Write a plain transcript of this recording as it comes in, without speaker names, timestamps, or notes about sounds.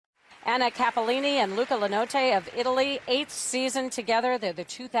Anna Cappellini and Luca LANOTTE of Italy, 8th season together. They're the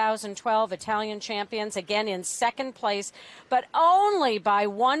 2012 Italian champions, again in second place, but only by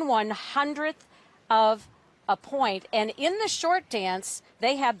 1/100th of a point. And in the short dance,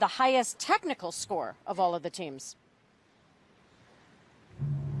 they had the highest technical score of all of the teams.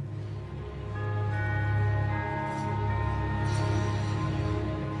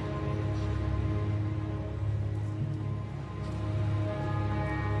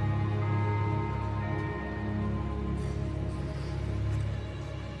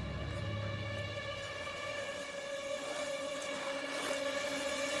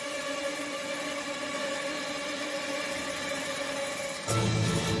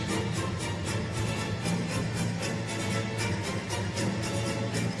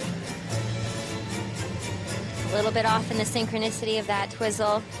 A little bit off in the synchronicity of that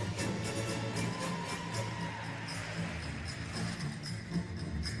twizzle.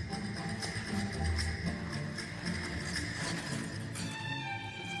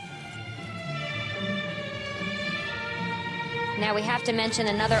 Now we have to mention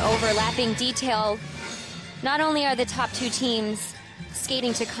another overlapping detail. Not only are the top two teams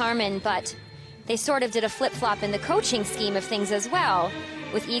skating to Carmen, but they sort of did a flip-flop in the coaching scheme of things as well,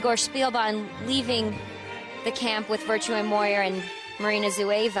 with Igor Spielban leaving the camp with Virtue Moyer and Marina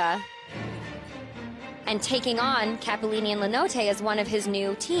Zueva and taking on Cappellini and Lanotte as one of his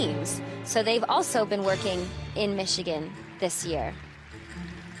new teams. So they've also been working in Michigan this year.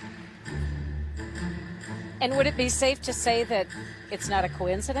 And would it be safe to say that it's not a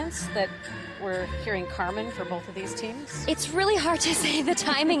coincidence that we're hearing Carmen for both of these teams? It's really hard to say the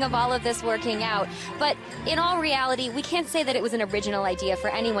timing of all of this working out, but in all reality, we can't say that it was an original idea for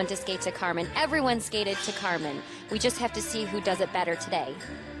anyone to skate to Carmen. Everyone skated to Carmen. We just have to see who does it better today.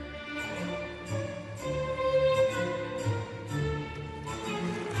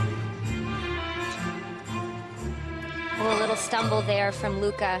 Oh, a little stumble there from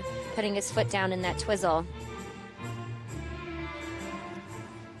Luca, putting his foot down in that twizzle.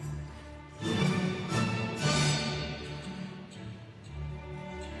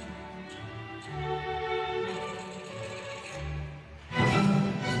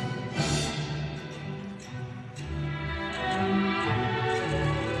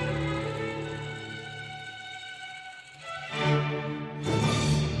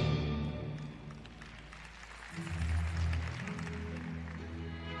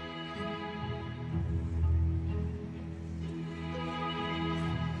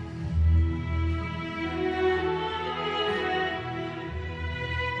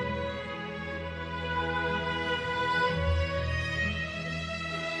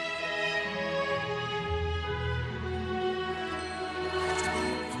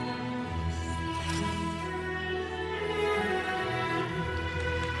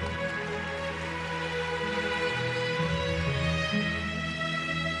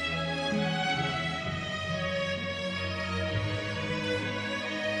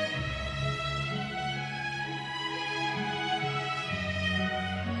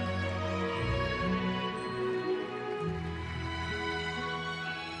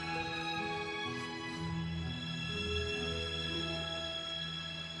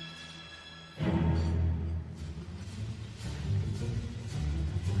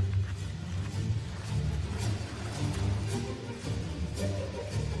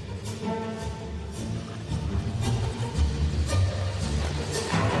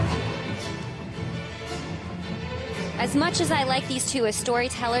 As much as I like these two as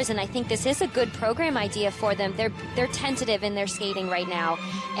storytellers, and I think this is a good program idea for them, they're tentative in their skating right now.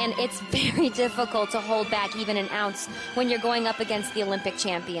 And it's very difficult to hold back even an ounce when you're going up against the Olympic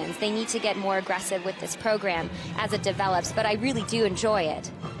champions. They need to get more aggressive with this program as it develops, but I really do enjoy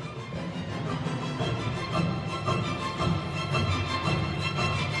it.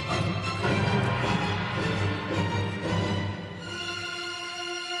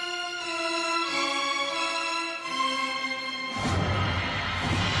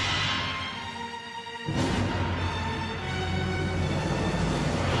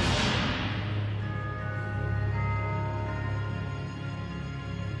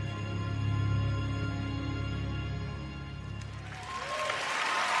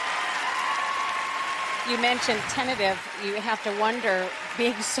 You mentioned tentative. You have to wonder,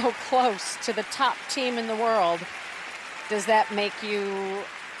 being so close to the top team in the world, does that make you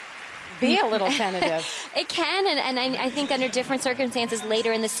be a little tentative? It can, and I think under different circumstances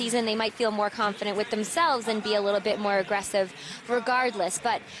later in the season, they might feel more confident with themselves and be a little bit more aggressive regardless.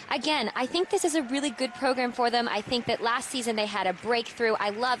 But again, I think this is a really good program for them. I think that last season they had a breakthrough. I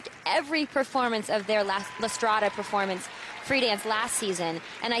loved every performance of their last La Strada performance free dance last season.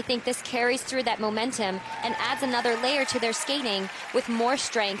 And I think this carries through that momentum and adds another layer to their skating with more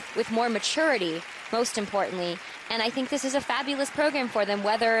strength, with more maturity, most importantly. And I think this is a fabulous program for them,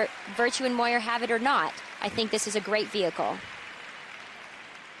 whether Virtue and Moyer have it or not. I think this is a great vehicle.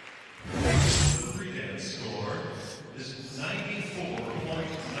 The free dance score is 94.98.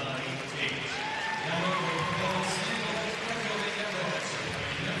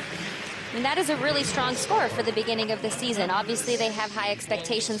 And that is a really strong score for the beginning of the season. Obviously, they have high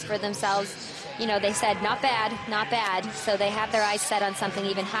expectations for themselves. You know, they said, not bad, not bad. So they have their eyes set on something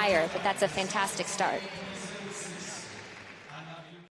even higher, but that's a fantastic start.